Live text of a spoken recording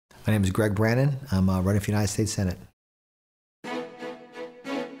My name is Greg Brannon. I'm running for the United States Senate. It's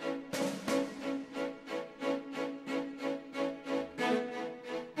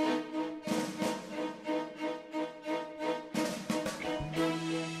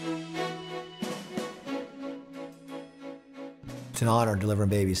an honor delivering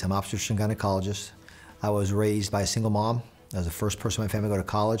babies. I'm an obstetrician gynecologist. I was raised by a single mom. I was the first person in my family to go to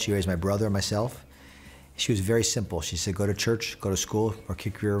college. She raised my brother and myself. She was very simple. She said, go to church, go to school, or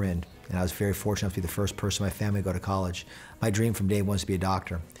kick your rear end. And I was very fortunate to be the first person in my family to go to college. My dream from day one was to be a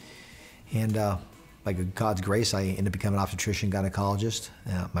doctor. And by God's grace, I ended up becoming an obstetrician gynecologist.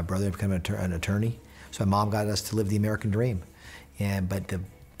 My brother became an attorney. So my mom got us to live the American dream. But the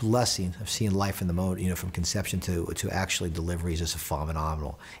blessing of seeing life in the mode, from conception to actually delivery is just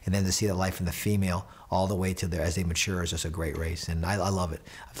phenomenal. And then to see that life in the female all the way to as they mature is just a great race. And I love it.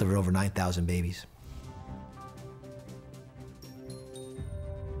 I've delivered over 9,000 babies.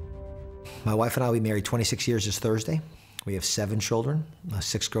 My wife and I, we married 26 years this Thursday. We have 7 children,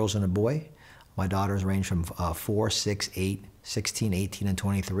 6 girls and a boy. My daughters range from 4, 6, 8, 16, 18, and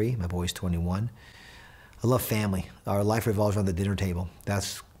 23. My boy's 21. I love family. Our life revolves around the dinner table.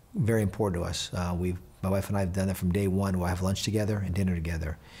 That's very important to us. My wife and I have done that from day one. We'll have lunch together and dinner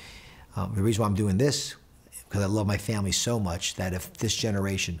together. The reason why I'm doing this, because I love my family so much that if this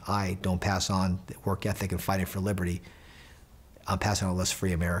generation, I don't pass on the work ethic and fighting for liberty, I'm passing on a less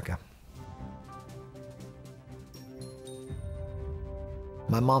free America.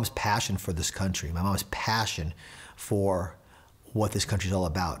 My mom's passion for this country, my mom's passion for what this country is all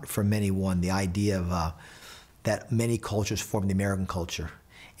about. For many, the idea of that many cultures form the American culture,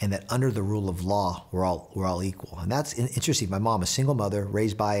 and that under the rule of law, we're all equal. And that's interesting. My mom, a single mother,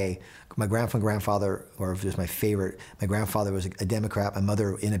 raised by my grandfather, or it was my favorite. My grandfather was a Democrat. My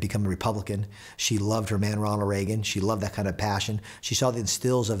mother ended up becoming a Republican. She loved her man, Ronald Reagan. She loved that kind of passion. She saw the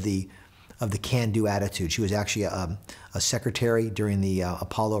instills of the can-do attitude. She was actually a secretary during the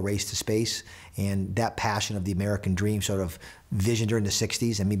Apollo race to space, and that passion of the American dream sort of vision during the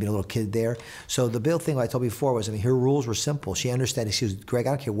 60s, and me being a little kid there. So the big thing I told you before was, her rules were simple. She understood. She was, Greg, I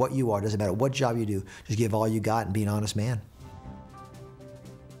don't care what you are, doesn't matter what job you do, just give all you got and be an honest man.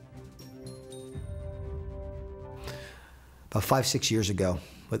 About 5, 6 years ago,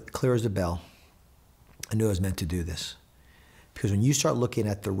 clear as a bell, I knew I was meant to do this. Because when you start looking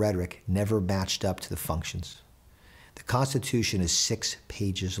at the rhetoric, never matched up to the functions. The Constitution is 6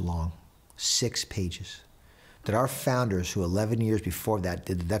 pages long, 6 pages. That our founders, who 11 years before that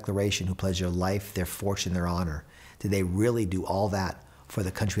did the Declaration, who pledged their life, their fortune, their honor, did they really do all that for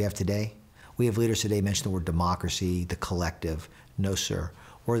the country we have today? We have leaders today mention the word democracy, the collective. No, sir.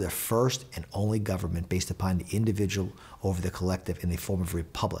 We're the first and only government based upon the individual over the collective in the form of a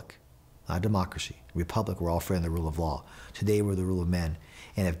republic. Not democracy. Republic, we're all free in the rule of law. Today, we're the rule of men.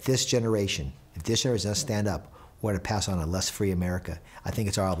 And if this generation doesn't stand up, we're going to pass on a less free America. I think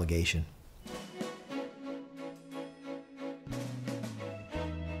it's our obligation.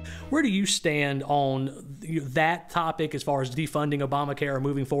 Where do you stand on that topic as far as defunding Obamacare or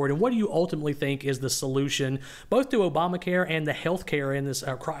moving forward? And what do you ultimately think is the solution, both to Obamacare and the healthcare in this,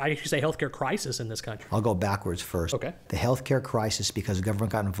 I should say healthcare crisis in this country? I'll go backwards first. Okay. The healthcare crisis, because the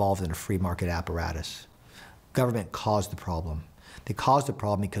government got involved in a free market apparatus. Government caused the problem. They caused the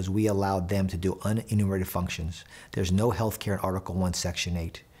problem because we allowed them to do unenumerated functions. There's no healthcare in Article 1, Section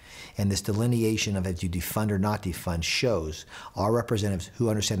 8. And this delineation of if you defund or not defund shows our representatives who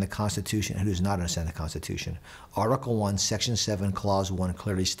understand the Constitution and who does not understand the Constitution. Article 1, Section 7, Clause 1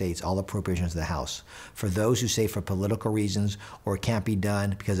 clearly states all appropriations of the House. For those who say for political reasons or it can't be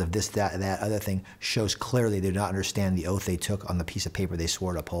done because of this, that other thing, shows clearly they do not understand the oath they took on the piece of paper they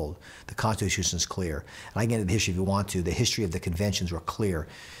swore to uphold. The Constitution is clear. And I can get into the history if you want to. The history of the conventions were clear.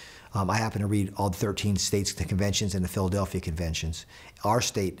 I happen to read all 13 states, the conventions, and the Philadelphia conventions. Our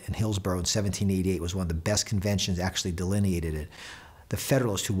state in Hillsborough in 1788 was one of the best conventions, actually delineated it. The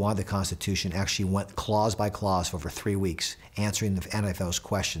Federalists who wanted the Constitution actually went clause by clause for over 3 weeks, answering the anti-Federalist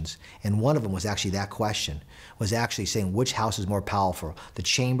questions. And one of them was actually that question, was actually saying which house is more powerful, the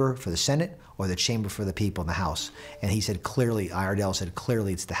chamber for the Senate or the chamber for the people in the House. And he said clearly, Iredell said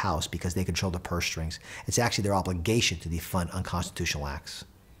clearly it's the House because they control the purse strings. It's actually their obligation to defund unconstitutional acts.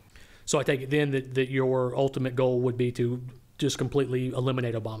 So I take it then that your ultimate goal would be to just completely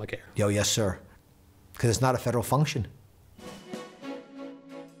eliminate Obamacare? Oh, yes, sir. Because it's not a federal function.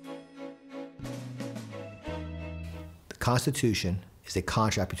 The Constitution is a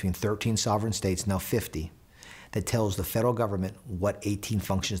contract between 13 sovereign states, now 50, that tells the federal government what 18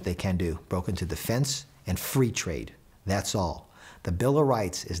 functions they can do, broken into defense and free trade. That's all. The Bill of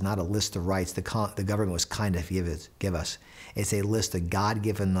Rights is not a list of rights the government was kind enough to give us. It's a list of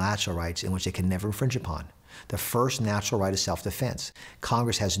God-given natural rights in which they can never infringe upon. The first natural right is self-defense.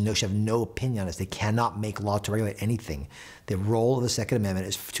 Congress should have no opinion on this. They cannot make law to regulate anything. The role of the Second Amendment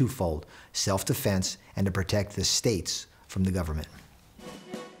is twofold: self-defense and to protect the states from the government.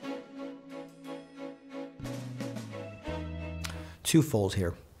 Twofold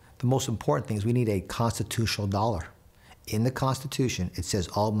here. The most important thing is we need a constitutional dollar. In the Constitution, it says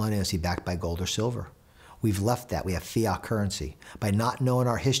all money must be backed by gold or silver. We've left that. We have fiat currency. By not knowing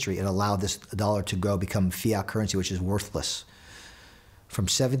our history, it allowed this dollar to become fiat currency, which is worthless. From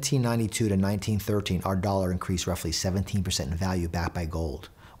 1792 to 1913, our dollar increased roughly 17% in value, backed by gold.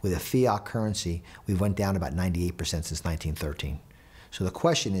 With a fiat currency, we went down about 98% since 1913. So the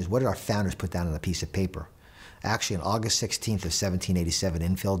question is, what did our founders put down on a piece of paper? Actually, on August 16th of 1787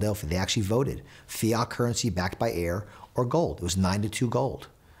 in Philadelphia, they actually voted fiat currency backed by air or gold. It was 9-2 gold.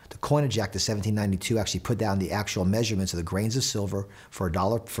 The Coinage Act of 1792 actually put down the actual measurements of the grains of silver for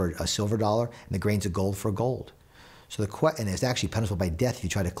a silver dollar and the grains of gold for gold. So and it's actually punishable by death if you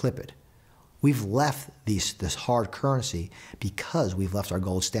try to clip it. We've left this hard currency because we've left our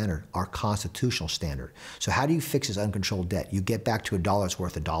gold standard, our constitutional standard. So how do you fix this uncontrolled debt? You get back to a dollar's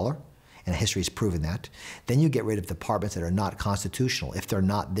worth a dollar, and history has proven that. Then you get rid of departments that are not constitutional. If they're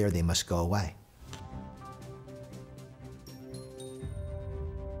not there, they must go away.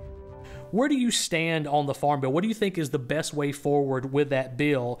 Where do you stand on the Farm Bill? What do you think is the best way forward with that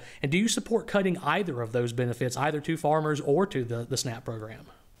bill? And do you support cutting either of those benefits, either to farmers or to the SNAP program?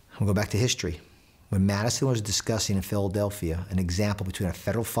 We'll go back to history. When Madison was discussing in Philadelphia an example between a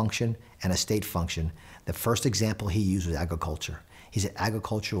federal function and a state function, the first example he used was agriculture. He said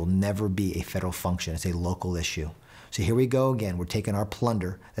agriculture will never be a federal function. It's a local issue. So here we go again. We're taking our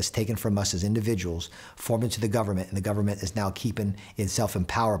plunder that's taken from us as individuals, formed into the government, and the government is now keeping itself in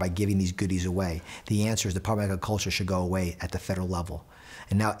power by giving these goodies away. The answer is the Department of Agriculture should go away at the federal level.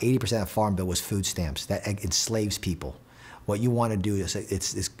 And now 80% of the Farm Bill was food stamps. That enslaves people. What you want to do is,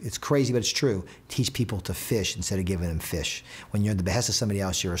 it's crazy, but it's true, teach people to fish instead of giving them fish. When you're in the behest of somebody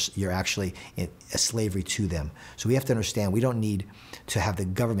else, you're actually in a slavery to them. So we have to understand we don't need to have the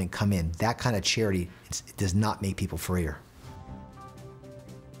government come in. That kind of charity does not make people freer.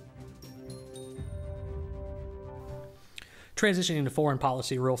 Transitioning to foreign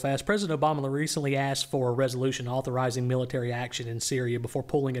policy real fast, President Obama recently asked for a resolution authorizing military action in Syria before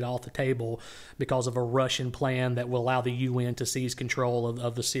pulling it off the table because of a Russian plan that will allow the UN to seize control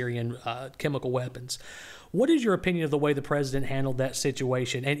of the Syrian chemical weapons. What is your opinion of the way the president handled that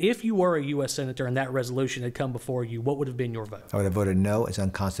situation? And if you were a U.S. Senator and that resolution had come before you, what would have been your vote? I would have voted no. It's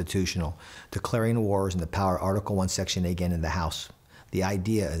unconstitutional. Declaring war is in the power of Article 1, Section 8 again in the House. The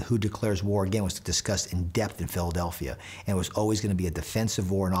idea of who declares war, again, was discussed in depth in Philadelphia. And it was always going to be a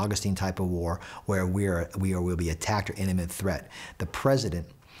defensive war, an Augustine type of war, where we'll be attacked or imminent threat. The president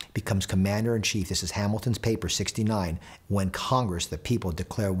becomes commander-in-chief. This is Hamilton's paper, 69, when Congress, the people,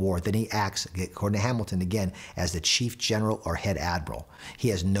 declare war. Then he acts, according to Hamilton, again, as the chief general or head admiral. He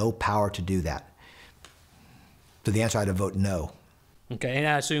has no power to do that. So the answer, I'd vote no. Okay, and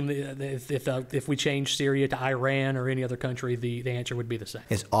I assume that if we change Syria to Iran or any other country, the answer would be the same.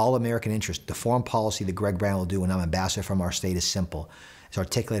 It's all American interest. The foreign policy that Greg Brannon will do when I'm ambassador from our state is simple. It's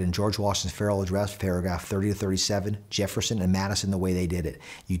articulated in George Washington's Farewell Address, paragraph 30 to 37, Jefferson and Madison, the way they did it.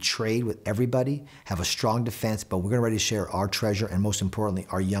 You trade with everybody, have a strong defense, but we're going to ready to share our treasure and, most importantly,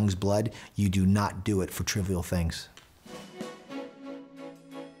 our young's blood. You do not do it for trivial things.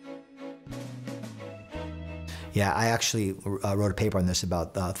 Yeah, I actually wrote a paper on this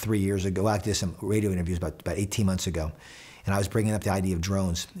about 3 years ago. I did some radio interviews about 18 months ago. And I was bringing up the idea of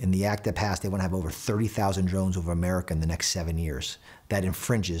drones. In the act that passed, they want to have over 30,000 drones over America in the next 7 years. That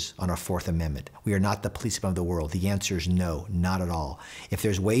infringes on our Fourth Amendment. We are not the policemen of the world. The answer is no, not at all. If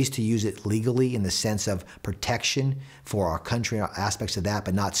there's ways to use it legally in the sense of protection for our country and aspects of that,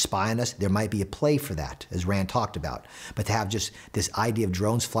 but not spy on us, there might be a play for that, as Rand talked about. But to have just this idea of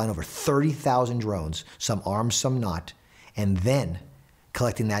drones flying over 30,000 drones, some armed, some not, and then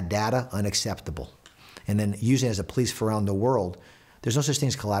collecting that data, unacceptable. And then using it as a police for around the world, there's no such thing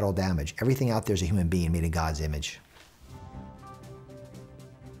as collateral damage. Everything out there is a human being made in God's image.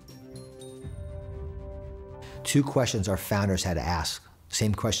 Two questions our founders had to ask.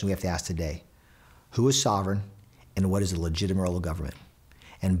 Same question we have to ask today. Who is sovereign and what is the legitimate role of government?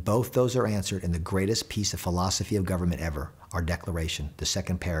 And both those are answered in the greatest piece of philosophy of government ever, our Declaration, the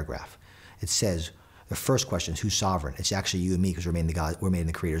second paragraph. It says, the first question is who's sovereign? It's actually you and me because we're made in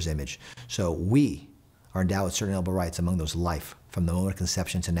the Creator's image. So we are endowed with certain inalienable rights, among those life, from the moment of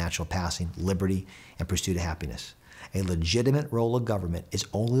conception to natural passing, liberty, and pursuit of happiness. A legitimate role of government is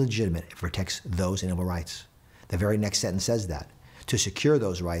only legitimate if it protects those inalienable rights. The very next sentence says that. To secure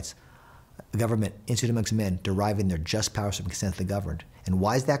those rights, the government instituted amongst men, deriving their just powers from consent of the governed. And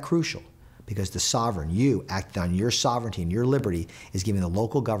why is that crucial? Because the sovereign, you, acting on your sovereignty and your liberty, is giving the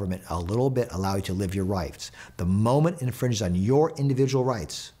local government a little bit, allow you to live your rights. The moment it infringes on your individual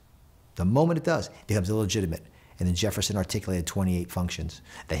rights, the moment it does, it becomes illegitimate. And then Jefferson articulated 28 functions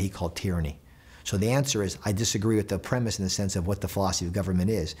that he called tyranny. So the answer is, I disagree with the premise in the sense of what the philosophy of government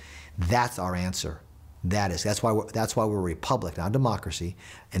is. That's our answer. That's why we're a republic, not a democracy,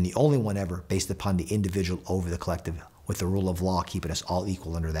 and the only one ever based upon the individual over the collective, with the rule of law keeping us all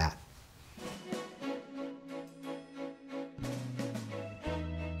equal under that.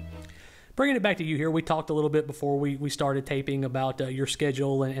 Bringing it back to you here, we talked a little bit before we started taping about your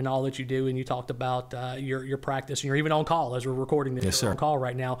schedule and all that you do, and you talked about your practice, and you're even on call as we're recording this. Yes, sir. On call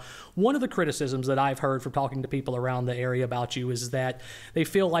right now. One of the criticisms that I've heard from talking to people around the area about you is that they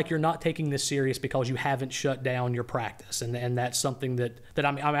feel like you're not taking this serious because you haven't shut down your practice, and that's something that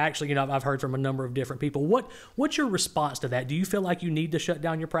I'm actually, you know, I've heard from a number of different people. What's your response to that? Do you feel like you need to shut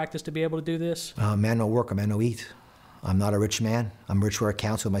down your practice to be able to do this? Man no work, a man no eat. I'm not a rich man. I'm rich where it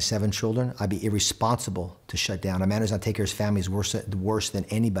counts with my 7 children. I'd be irresponsible to shut down. A man who's not take care of his family is worse than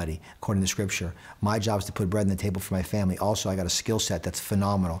anybody, according to Scripture. My job is to put bread on the table for my family. Also, I got a skill set that's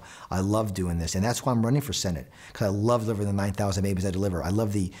phenomenal. I love doing this, and that's why I'm running for Senate, because I love delivering the 9,000 babies I deliver. I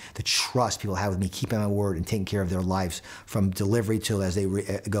love the trust people have with me, keeping my word and taking care of their lives from delivery till as they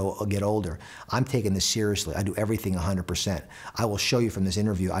get older. I'm taking this seriously. I do everything 100%. I will show you from this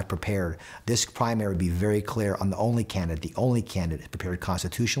interview I've prepared. This primary would be very clear on the only candidate prepared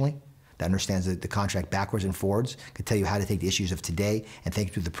constitutionally, that understands the contract backwards and forwards, can tell you how to take the issues of today and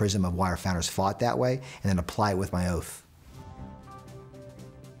think through the prism of why our founders fought that way, and then apply it with my oath.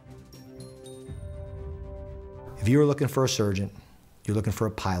 If you're looking for a surgeon, you're looking for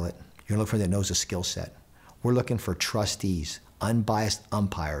a pilot, you're looking for that knows a skill set. We're looking for trustees, unbiased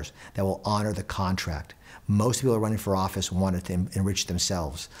umpires that will honor the contract. Most people are running for office want to enrich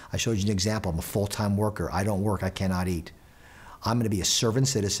themselves. I showed you an example. I'm a full-time worker. I don't work. I cannot eat. I'm going to be a servant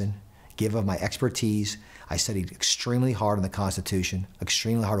citizen, give of my expertise. I studied extremely hard on the Constitution,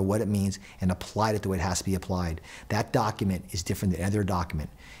 extremely hard on what it means, and applied it the way it has to be applied. That document is different than any other document.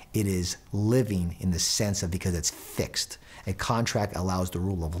 It is living in the sense of, because it's fixed. A contract allows the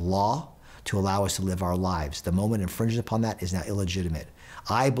rule of law to allow us to live our lives. The moment it infringes upon that is now illegitimate.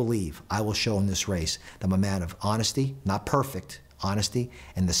 I believe I will show in this race that I'm a man of honesty, not perfect, honesty,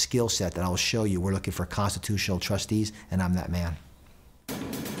 and the skill set that I will show you. We're looking for constitutional trustees, and I'm that man.